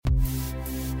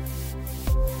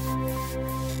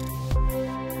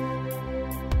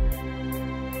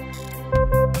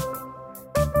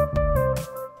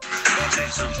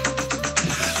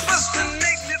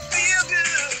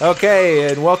Okay,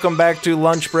 and welcome back to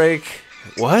Lunch Break.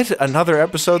 What? Another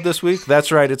episode this week?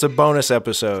 That's right, it's a bonus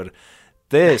episode.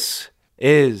 This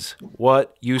is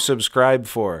what you subscribe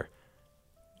for.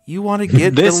 You want to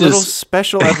get the little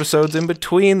special episodes in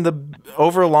between the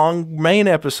overlong main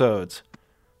episodes.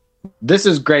 This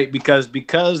is great because of the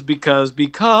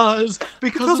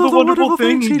wonderful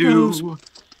thing you do.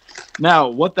 Now,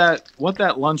 what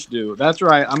that lunch do? That's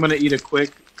right. I'm gonna eat it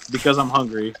quick because I'm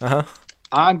hungry.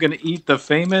 I'm gonna eat the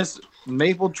famous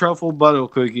maple truffle butter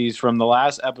cookies from the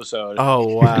last episode.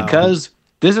 Oh wow! Because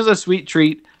this is a sweet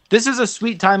treat. This is a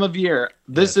sweet time of year.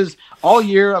 This is all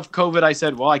year of COVID. I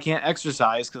said, well, I can't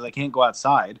exercise because I can't go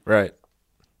outside. Right.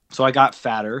 So I got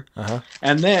fatter,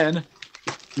 and then.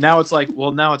 Now it's like,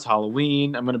 well, now it's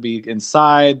Halloween. I'm going to be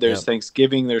inside. There's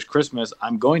Thanksgiving. There's Christmas.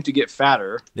 I'm going to get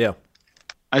fatter. Yeah.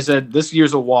 I said, this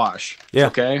year's a wash. Yeah.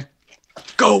 Okay?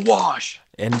 Go wash.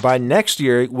 And by next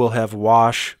year, we'll have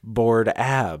washboard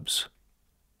abs.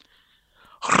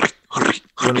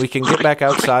 When we can get back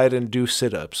outside and do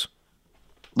sit-ups.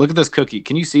 Look at this cookie.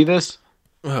 Can you see this?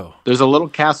 Oh. There's a little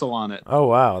castle on it. Oh,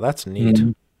 wow. That's neat.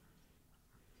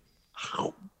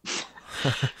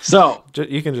 So.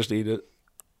 You can just eat it.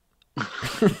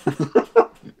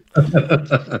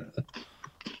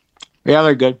 Yeah,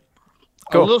 they're good.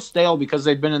 Cool. A little stale because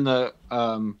they've been in the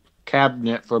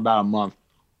cabinet for about a month.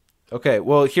 Okay,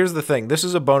 well, here's the thing. This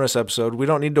is a bonus episode. We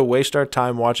don't need to waste our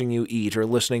time watching you eat or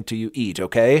listening to you eat,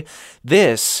 okay?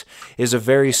 This is a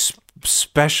very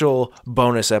special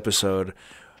bonus episode.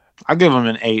 I'll give them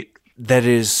an 8. That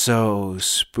is so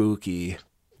spooky.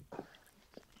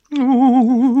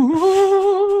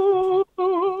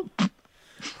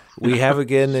 We have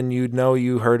again, and you know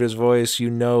you heard his voice. You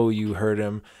know you heard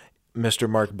him. Mr.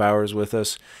 Marc Bauer's with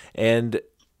us, and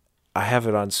I have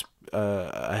it on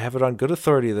good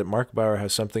authority that Marc Bauer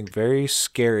has something very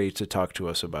scary to talk to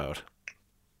us about.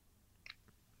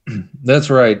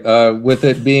 That's right. With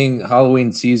it being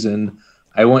Halloween season,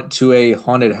 I went to a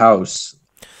haunted house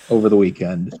over the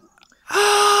weekend.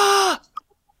 I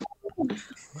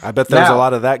bet there was a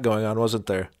lot of that going on, wasn't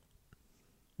there?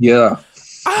 Yeah.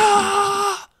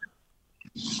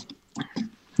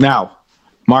 Now,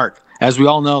 Mark, as we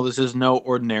all know, this is no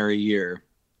ordinary year.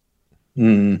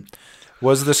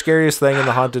 Was the scariest thing in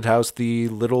the haunted house the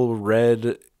little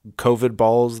red COVID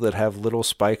balls that have little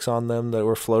spikes on them that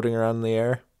were floating around in the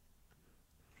air?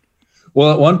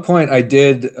 Well, at one point I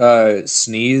did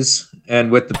sneeze, and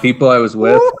with the people I was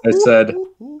with, I said,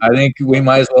 I think we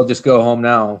might as well just go home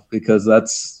now because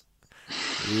that's...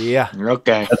 Yeah.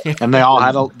 Okay. And they all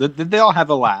had did they all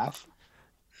have a laugh?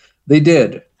 They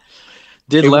did.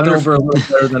 It went over a little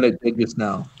better than it did just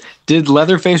now. Did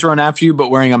Leatherface run after you but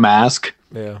wearing a mask?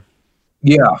 Yeah.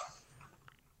 Yeah.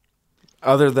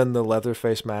 Other than the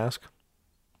Leatherface mask?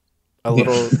 A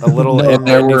little no,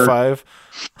 N95?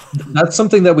 That's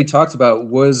something that we talked about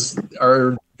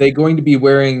are they going to be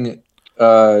wearing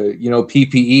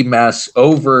PPE masks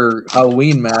over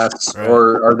Halloween masks, right?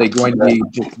 Or are they going to be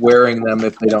just wearing them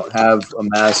if they don't have a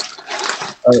mask?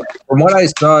 From what I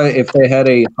saw, if they had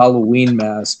a Halloween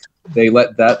mask, they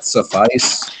let that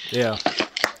suffice. Yeah.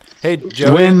 Hey,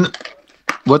 Joey.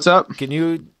 What's up? Can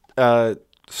you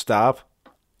stop?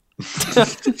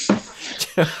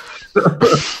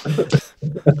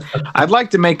 I'd like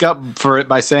to make up for it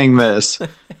by saying this.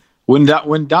 When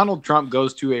Donald Trump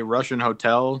goes to a Russian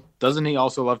hotel, doesn't he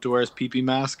also love to wear his pee-pee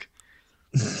mask?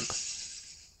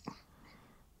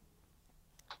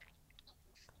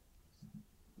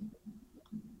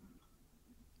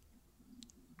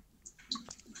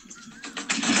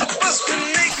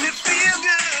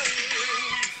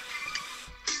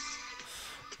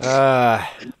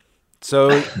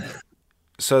 So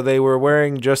they were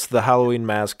wearing just the Halloween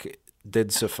mask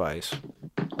did suffice.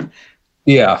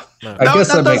 Yeah. No. I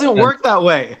guess that doesn't work that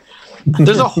way.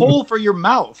 There's a hole for your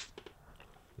mouth.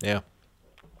 Yeah.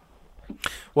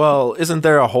 Well, isn't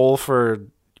there a hole for...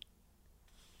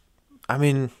 I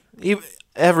mean,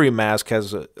 every mask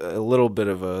has a little bit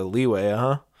of a leeway,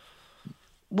 huh?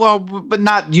 Well, but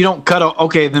not... You don't cut a...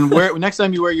 Okay, then next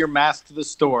time you wear your mask to the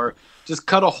store, just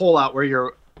cut a hole out where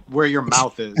your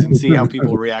mouth is and see how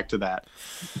people react to that.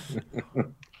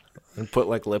 And put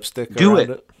like lipstick Do around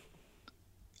it.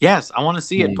 Yes, I want to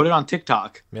see it. Put it on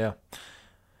TikTok. Yeah.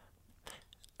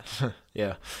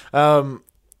 Yeah.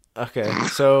 Okay.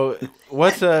 So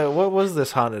what was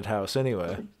this haunted house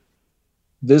anyway?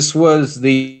 This was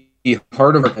the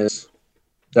Heart of Darkness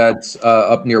that's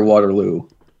up near Waterloo.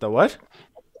 The what?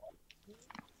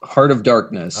 Heart of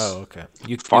Darkness. Oh, okay.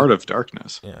 Heart of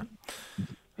Darkness. Yeah.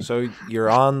 So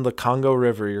you're on the Congo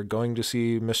River. You're going to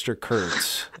see Mr.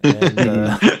 Kurtz.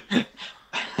 And,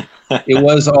 It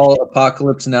was all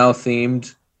Apocalypse Now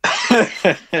themed.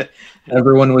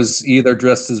 Everyone was either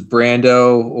dressed as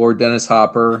Brando or Dennis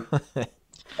Hopper.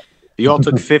 You all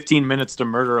took 15 minutes to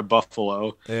murder a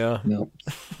buffalo. Yeah. No.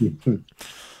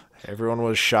 Everyone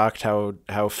was shocked how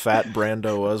fat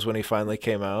Brando was when he finally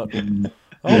came out.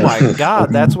 Oh my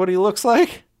God, that's what he looks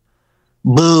like?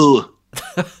 Boo!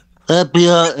 Happy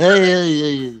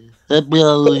Halloween.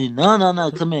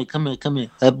 No. Come here.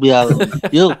 Happy Halloween.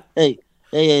 You, hey.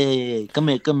 Come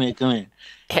here.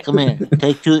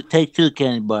 Take two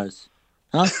candy bars.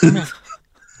 Huh? Come here.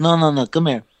 No. Come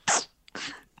here.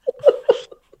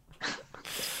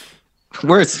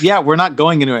 We're not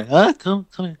going anywhere. Huh? Come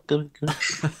here.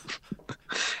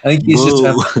 I think he's just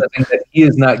emphasizing that he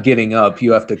is not getting up.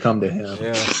 You have to come to him.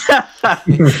 Yeah.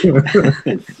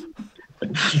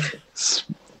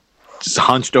 Just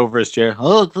hunched over his chair.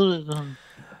 Oh,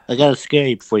 I gotta scare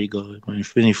you before you go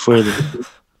any further.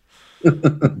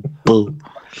 Boo.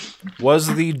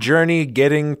 Was the journey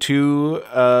getting to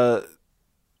the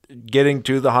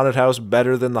haunted house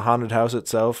better than the haunted house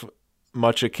itself?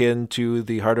 Much akin to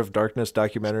the Heart of Darkness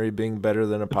documentary being better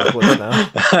than Apocalypse Now?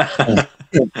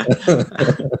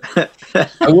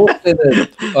 I will say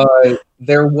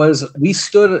that we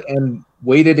stood and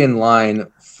waited in line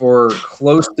for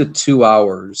close to 2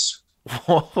 hours.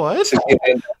 What? To get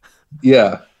in.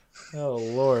 Yeah. Oh,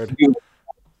 Lord.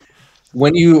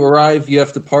 When you arrive, you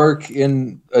have to park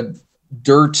in a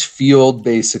dirt field,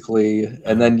 basically,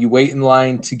 and then you wait in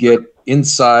line to get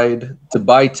inside to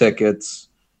buy tickets.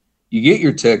 You get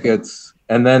your tickets,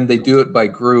 and then they do it by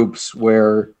groups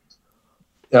where,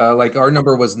 like, our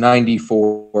number was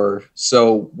 94.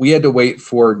 So we had to wait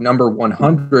for number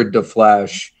 100 to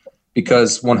flash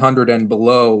because 100 and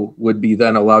below would be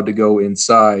then allowed to go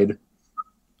inside.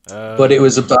 But it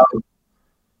was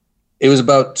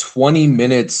about 20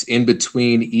 minutes in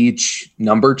between each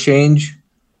number change.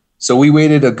 So we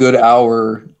waited a good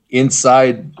hour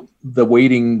inside the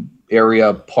waiting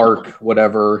area, park,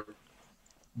 whatever,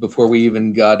 before we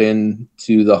even got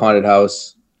into the haunted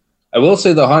house. I will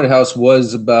say the haunted house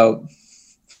was about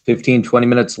 15, 20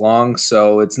 minutes long.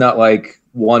 So it's not like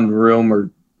one room or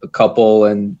a couple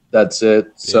and that's it.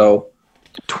 Yeah. So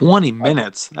 20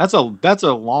 minutes. That's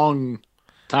a long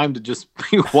time to just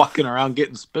be walking around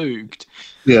getting spooked.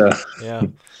 Yeah. Yeah.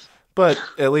 But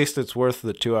at least it's worth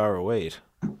the 2-hour wait.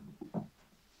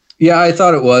 Yeah, I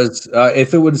thought it was.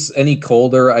 If it was any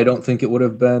colder, I don't think it would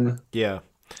have been. Yeah.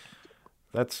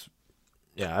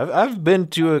 I've been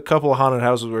to a couple of haunted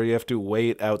houses where you have to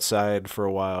wait outside for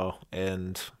a while,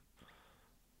 and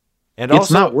it's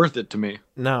also not worth it to me.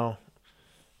 No.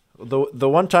 The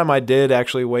one time I did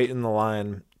actually wait in the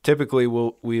line, typically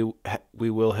we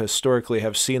will historically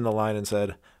have seen the line and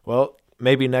said, well,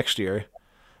 maybe next year.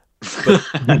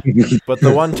 But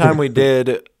the one time we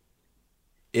did,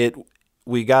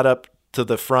 we got up to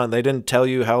the front. They didn't tell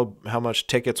you how much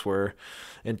tickets were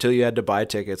until you had to buy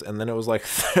tickets, and then it was like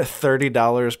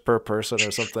 $30 per person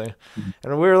or something.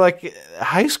 And we were like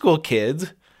high school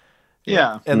kids.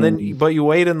 Yeah. And then but you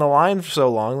wait in the line for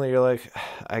so long that you're like,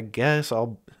 I guess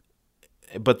I'll.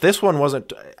 But this one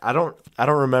wasn't. I don't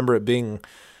remember it being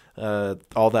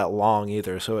all that long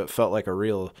either. So it felt like a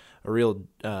real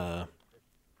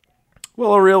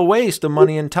waste of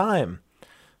money and time.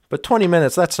 But 20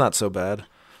 minutes, that's not so bad.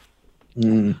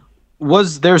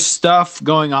 Was there stuff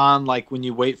going on like when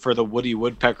you wait for the Woody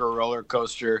Woodpecker roller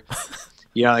coaster?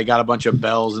 You know, they got a bunch of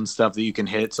bells and stuff that you can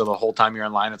hit. So the whole time you're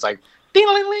in line, it's like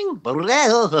ding-a-ling-ling,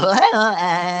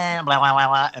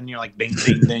 and you're like bing,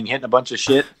 ding, ding, hitting a bunch of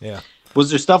shit. Yeah. Was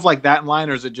there stuff like that in line,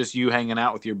 or is it just you hanging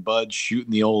out with your buds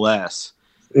shooting the old S?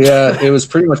 Yeah, it was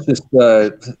pretty much just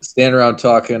standing around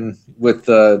talking with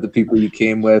the people you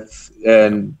came with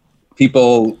and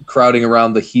people crowding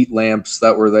around the heat lamps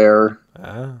that were there.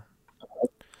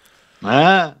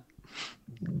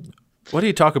 What do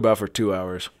you talk about for 2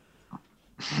 hours?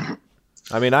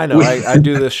 I mean, I know I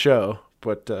do this show,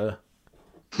 but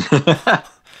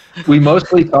we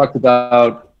mostly talked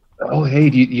about, oh, hey,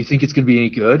 do you think it's going to be any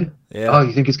good? Yeah. Oh,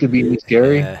 you think it's going to be any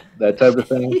scary? Yeah. That type of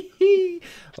thing.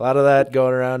 A lot of that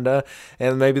going around.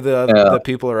 And maybe the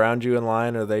people around you in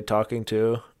line, are they talking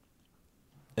too?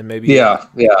 And maybe yeah.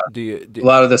 Do a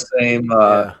lot of the same.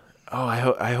 Yeah. Oh,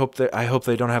 I hope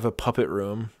they don't have a puppet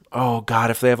room. Oh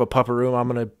God, if they have a puppet room, I'm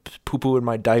gonna poo-poo in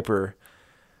my diaper.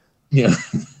 Yeah,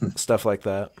 stuff like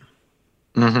that.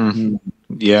 Mm-hmm.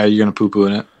 Yeah, you're gonna poo-poo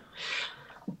in it.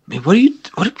 I mean, what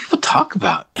do people talk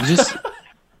about? You just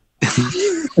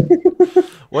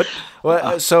what?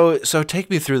 So take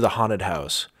me through the haunted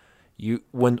house.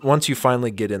 Once you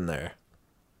finally get in there.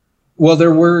 Well,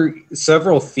 there were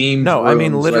several themed. No, I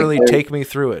mean literally like take me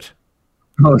through it.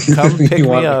 come pick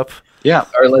me up. Yeah.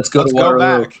 All right, let's go to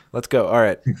Waterloo. back. Let's go. All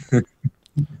right.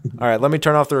 All right, let me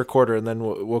turn off the recorder, and then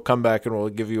we'll come back and we'll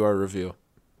give you our review.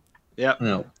 Yep.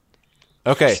 No.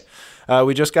 Okay.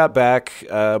 We just got back.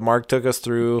 Mark took us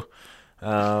through.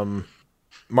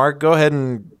 Mark, go ahead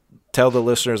and tell the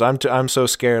listeners. I'm so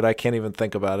scared I can't even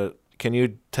think about it. Can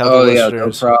you tell the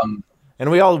listeners? No problem. And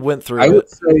we all went through I it. would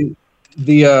say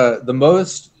the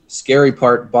most scary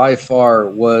part by far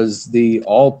was the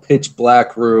all pitch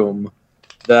black room.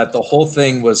 That the whole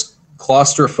thing was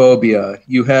claustrophobia.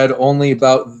 You had only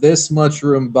about this much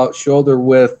room, about shoulder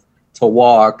width, to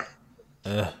walk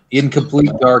in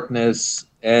complete darkness,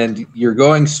 and you're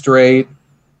going straight,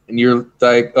 and you're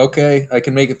like, okay, I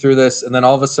can make it through this, and then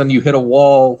all of a sudden you hit a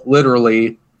wall,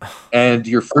 literally, and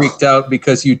you're freaked out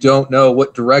because you don't know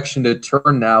what direction to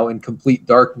turn now in complete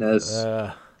darkness.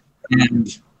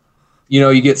 And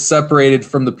you get separated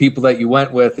from the people that you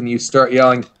went with, and you start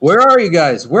yelling, "Where are you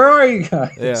guys? Where are you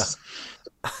guys?" Yeah.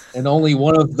 And only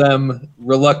one of them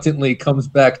reluctantly comes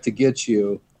back to get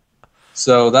you.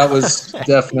 So that was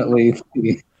definitely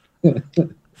the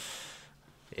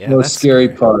most scary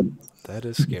part. That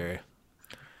is scary.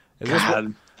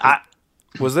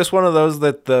 Was this one of those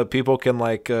that the people can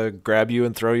like grab you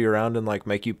and throw you around and like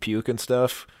make you puke and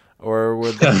stuff, or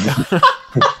would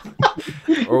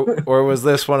or was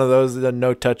this one of those that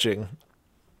no touching?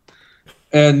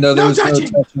 And no, there was no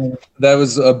touching. That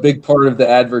was a big part of the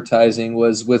advertising.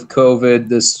 Was with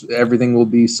COVID, everything will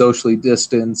be socially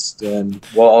distanced, and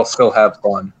we'll all still have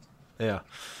fun. Yeah.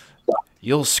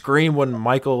 You'll scream when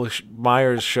Michael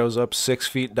Myers shows up 6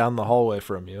 feet down the hallway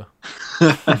from you.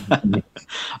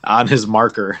 On his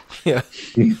marker. Yeah.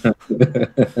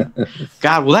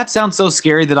 God, well, that sounds so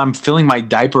scary that I'm filling my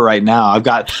diaper right now.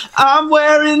 I'm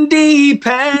wearing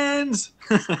Depends.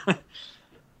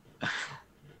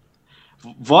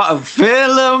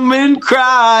 Fill 'em and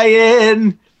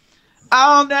crying.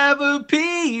 I'll never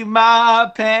pee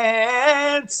my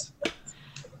pants.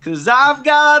 'Cause I've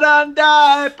got on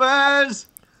diapers.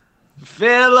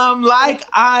 Fill 'em like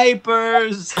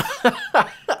Ipers.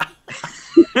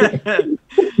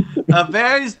 A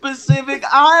very specific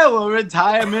Iowa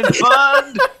retirement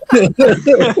fund.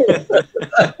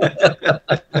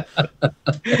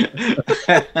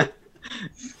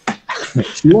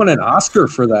 She won an Oscar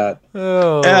for that.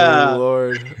 Oh,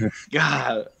 Lord.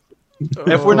 God.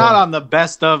 If we're not on the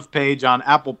best of page on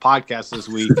Apple Podcasts this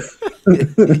week,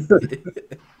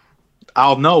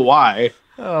 I'll know why.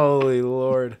 Holy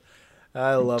Lord.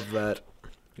 I love that.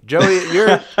 Joey,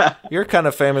 you're kind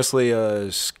of famously a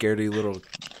scaredy little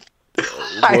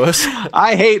wuss.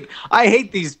 I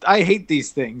hate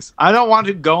these things. I don't want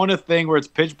to go in a thing where it's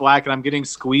pitch black and I'm getting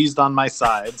squeezed on my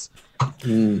sides.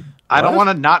 I don't want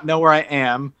to not know where I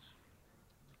am.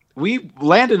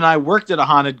 Landon and I worked at a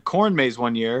haunted corn maze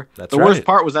one year. The worst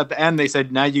part was at the end, they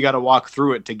said, now you got to walk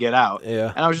through it to get out.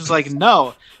 Yeah. And I was just like,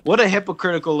 no, what a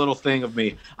hypocritical little thing of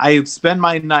me. I spend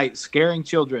my night scaring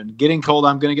children, getting told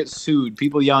I'm going to get sued,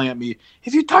 people yelling at me,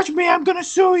 if you touch me, I'm going to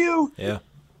sue you. Yeah.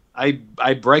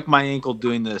 I break my ankle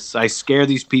doing this. I scare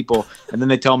these people, and then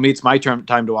they tell me it's my time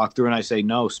to walk through, and I say,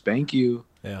 no, spank you.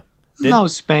 Yeah. No,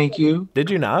 spank you. Did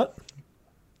you not?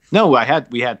 No,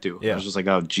 we had to. Yeah. I was just like,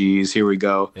 oh, geez, here we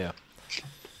go. Yeah.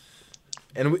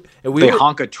 And they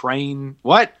honk a train.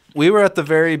 What? We were at the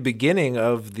very beginning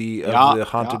of the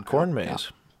haunted corn maze.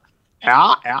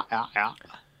 Yeah.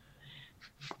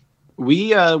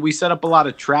 We set up a lot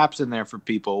of traps in there for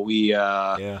people. We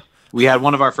had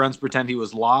one of our friends pretend he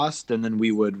was lost, and then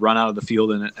we would run out of the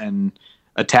field and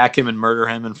attack him and murder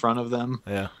him in front of them.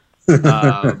 Yeah.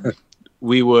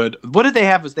 We would. What did they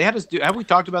have us? They had us do. Have we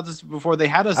talked about this before? They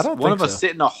had us. One of us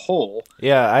sit in a hole.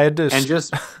 Yeah, I had to. And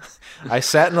just. I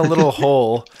sat in a little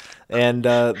hole, and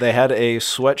they had a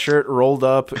sweatshirt rolled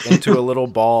up into a little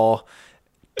ball,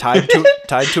 tied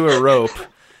to a rope,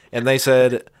 and they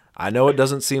said, "I know it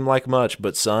doesn't seem like much,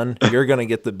 but son, you're gonna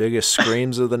get the biggest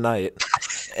screams of the night."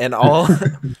 And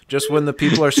just when the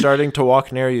people are starting to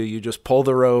walk near you, you just pull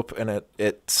the rope, and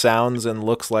it sounds and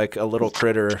looks like a little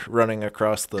critter running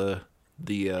across the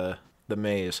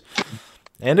maze.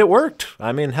 And it worked.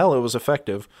 I mean, hell, it was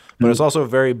effective. But it's also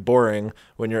very boring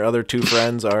when your other two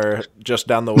friends are just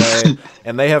down the way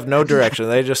and they have no direction.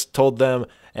 They just told them,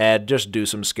 just do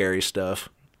some scary stuff.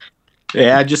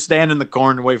 Yeah, just stand in the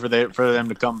corn and wait for them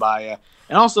to come by you.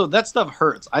 And also, that stuff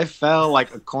hurts. I fell,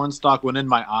 like a corn stalk went in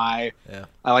my eye. Yeah.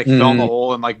 I fell in the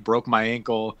hole and broke my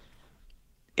ankle.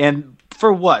 And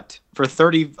for what? For it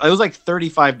was like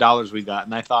 $35 we got,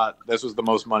 and I thought this was the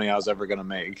most money I was ever going to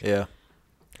make. Yeah.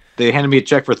 They handed me a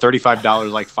check for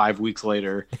 $35 like 5 weeks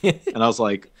later, and I was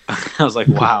like,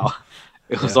 wow,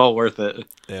 it was all worth it.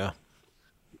 Yeah.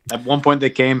 At one point, they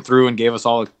came through and gave us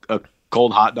all a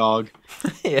cold hot dog.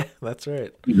 Yeah, that's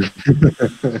right.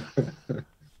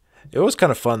 It was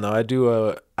kind of fun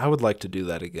though. I would like to do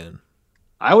that again.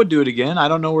 I would do it again. I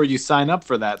don't know where you sign up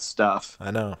for that stuff. I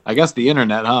know. I guess the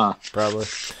internet, huh? Probably.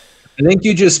 I think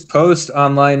you just post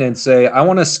online and say, "I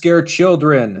want to scare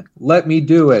children. Let me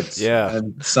do it." Yeah.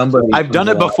 And somebody. I've done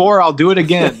it before. I'll do it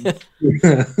again.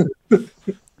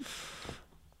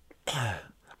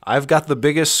 I've got the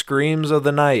biggest screams of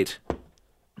the night.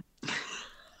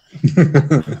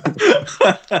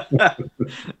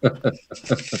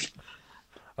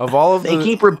 Of all of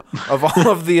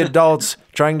the adults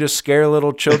trying to scare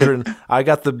little children, I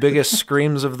got the biggest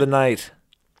screams of the night.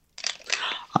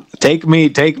 Take me.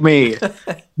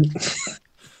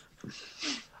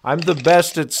 I'm the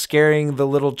best at scaring the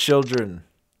little children.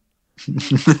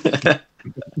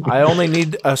 I only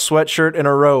need a sweatshirt and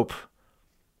a rope.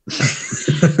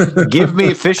 Give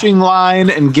me a fishing line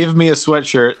and give me a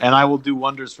sweatshirt, and I will do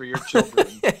wonders for your children.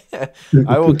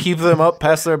 I will keep them up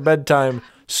past their bedtime,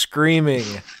 screaming.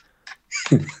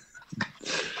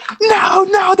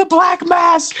 No, the black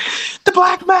mass,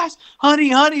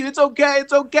 honey, it's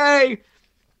okay.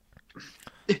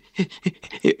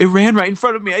 It ran right in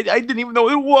front of me. I didn't even know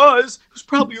what it was. It was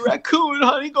probably a raccoon,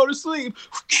 honey. Go to sleep.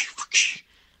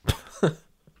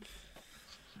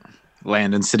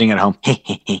 Landon sitting at home.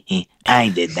 I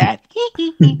did that.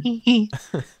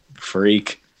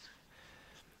 Freak.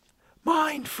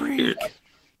 Mind freak.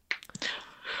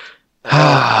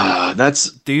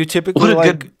 That's. Do you typically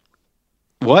like?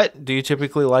 What? Do you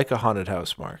typically like a haunted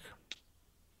house, Mark?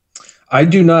 I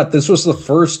do not. This was the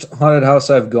first haunted house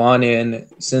I've gone in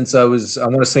since I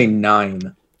want to say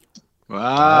 9.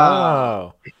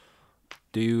 Wow.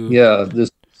 Do you? Yeah. Do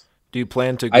you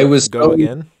plan to go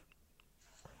again?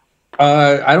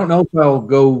 I don't know if I'll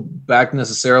go back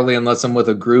necessarily unless I'm with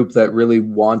a group that really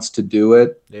wants to do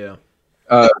it. Yeah.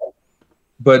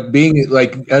 But being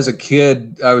like as a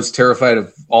kid, I was terrified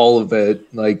of all of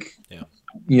it. Like,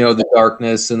 the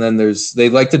darkness, and then they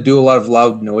like to do a lot of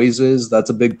loud noises. That's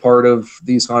a big part of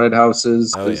these haunted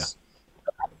houses. Oh yeah.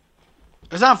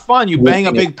 It's not fun. You bang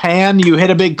a big pan. You hit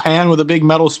a big pan with a big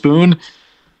metal spoon.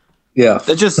 Yeah.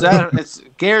 It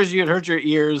scares you. It hurts your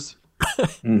ears.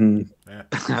 Mm-hmm.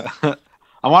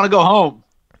 I want to go home.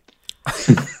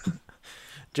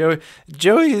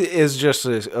 Joey is just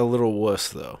a little wuss,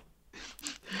 though.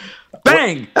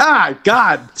 Bang! Ah,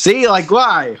 God. See, like,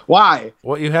 why?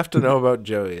 What you have to know about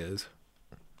Joey is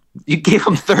you gave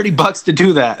him $30 to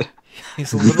do that.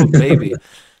 He's a little baby.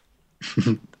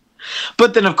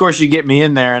 But then, of course, you get me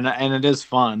in there, and it is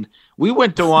fun. We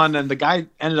went to one, and the guy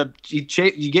ended up.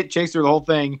 You get chased through the whole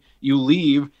thing. You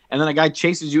leave, and then a guy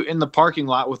chases you in the parking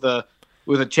lot with a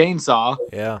chainsaw.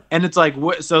 Yeah. And it's like,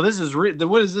 so this is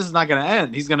what is this? Not going to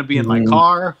end. He's going to be in my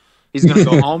car. He's going to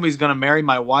go home. He's going to marry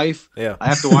my wife. Yeah. I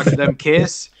have to watch them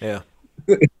kiss. Yeah.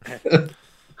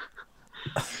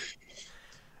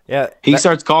 Yeah. He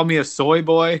starts calling me a soy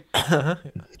boy.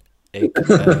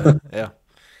 Yeah.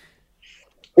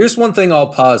 Here's one thing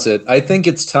I'll posit. I think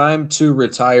it's time to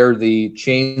retire the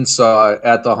chainsaw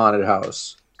at the haunted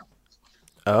house.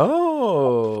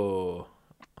 Oh.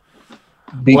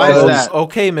 Why is that?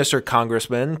 Okay, Mr.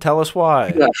 Congressman, tell us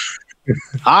why. Yeah.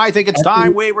 I think it's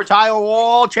time we retire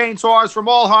all chainsaws from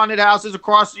all haunted houses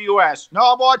across the U.S.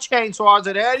 No more chainsaws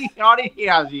at any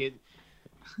house.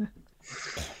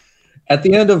 At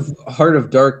the end of Heart of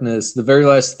Darkness, the very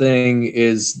last thing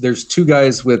is there's 2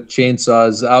 guys with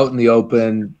chainsaws out in the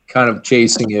open kind of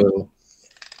chasing you.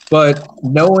 But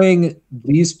knowing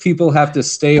these people have to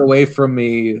stay away from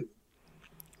me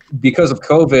because of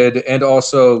COVID, and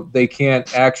also they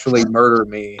can't actually murder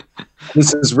me,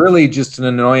 this is really just an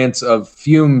annoyance of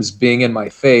fumes being in my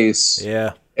face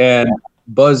and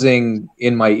buzzing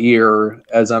in my ear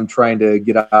as I'm trying to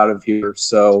get out of here.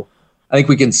 So I think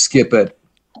we can skip it.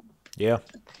 Yeah,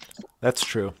 that's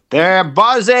true. They're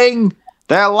buzzing.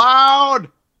 They're loud.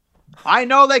 I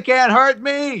know they can't hurt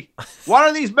me. One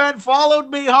of these men followed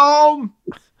me home.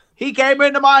 He came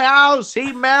into my house.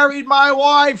 He married my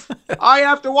wife. I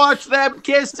have to watch them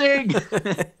kissing.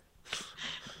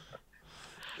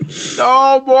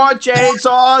 No more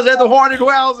chainsaws at the haunted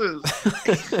houses.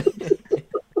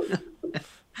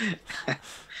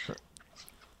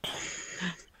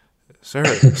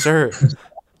 Sir.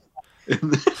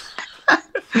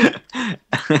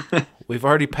 We've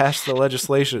already passed the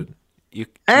legislation.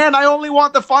 And I only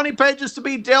want the funny pages to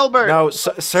be Dilbert. No,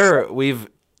 sir,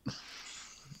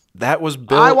 that was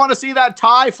built. I want to see that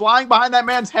tie flying behind that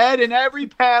man's head in every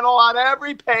panel on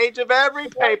every page of every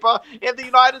paper in the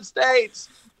United States.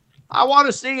 I want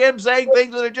to see him saying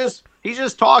things that he's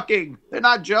just talking. They're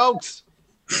not jokes.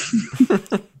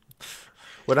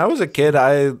 When I was a kid,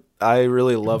 I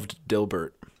really loved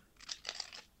Dilbert.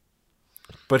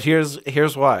 But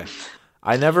here's why.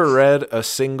 I never read a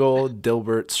single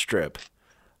Dilbert strip.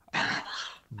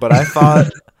 But I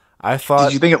thought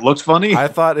Did you think it looked funny? I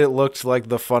thought it looked like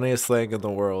the funniest thing in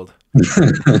the world.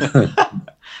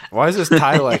 Why is his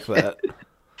tie like that?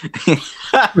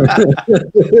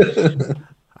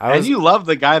 And you love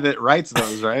the guy that writes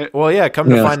those, right? Well, yeah, come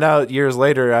to find out years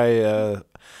later, I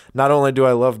not only do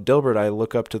I love Dilbert, I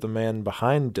look up to the man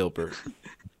behind Dilbert.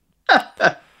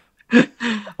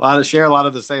 Share a lot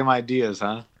of the same ideas,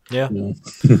 huh? Yeah.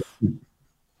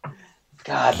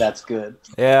 God, that's good.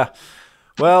 Yeah.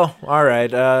 Well, all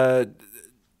right.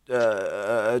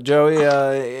 Joey,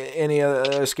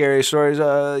 any scary stories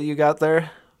you got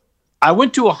there? I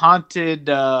went to a haunted,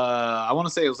 I want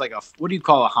to say it was like what do you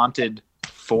call a haunted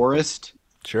forest?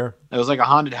 Sure. It was like a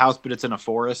haunted house, but it's in a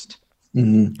forest.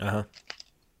 Mm-hmm. Uh-huh.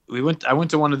 I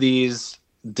went to one of these,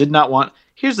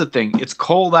 here's the thing. It's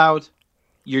cold out.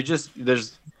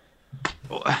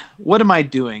 What am I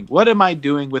doing? What am I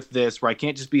doing with this where I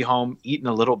can't just be home eating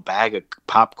a little bag of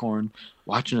popcorn,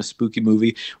 watching a spooky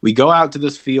movie? We go out to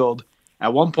this field.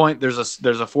 At one point, there's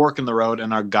a fork in the road,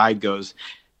 and our guide goes,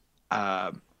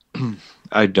 I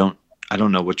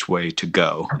don't know which way to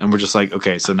go. And we're just like,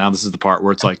 okay, so now this is the part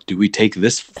where it's like, do we take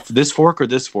this fork or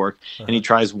this fork? And he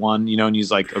tries one, and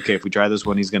he's like, okay, if we try this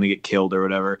one, he's going to get killed or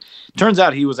whatever. Turns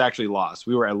out he was actually lost.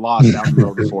 We were at lost out in the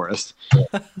middle of the forest.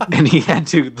 And he had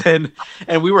to then,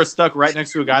 and we were stuck right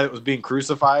next to a guy that was being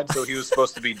crucified. So he was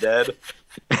supposed to be dead.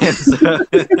 And so,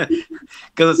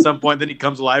 because at some point then he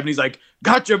comes alive and he's like,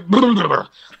 gotcha.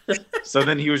 So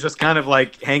then he was just kind of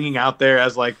like hanging out there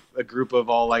as like a group of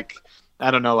all like, I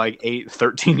don't know, like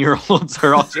 13-year-olds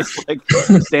are all just like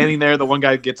standing there. The one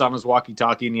guy gets on his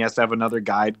walkie-talkie and he has to have another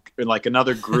guide or like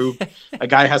another group. A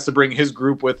guy has to bring his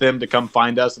group with him to come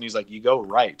find us. And he's like, you go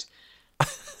right.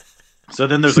 So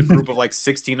then there's a group of like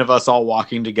 16 of us all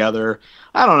walking together.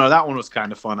 I don't know. That one was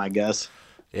kind of fun, I guess.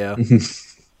 Yeah.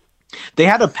 They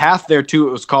had a path there too.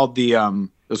 It was called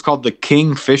the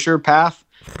Kingfisher path.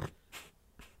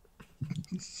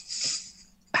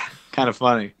 Kind of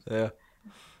funny. Yeah.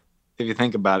 If you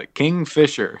think about it,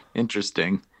 Kingfisher,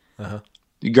 interesting. Uh-huh.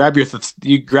 You grab your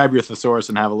thesaurus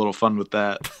and have a little fun with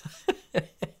that.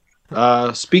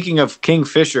 Speaking of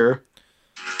Kingfisher,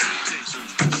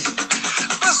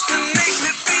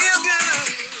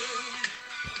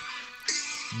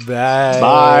 Bye.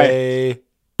 Bye.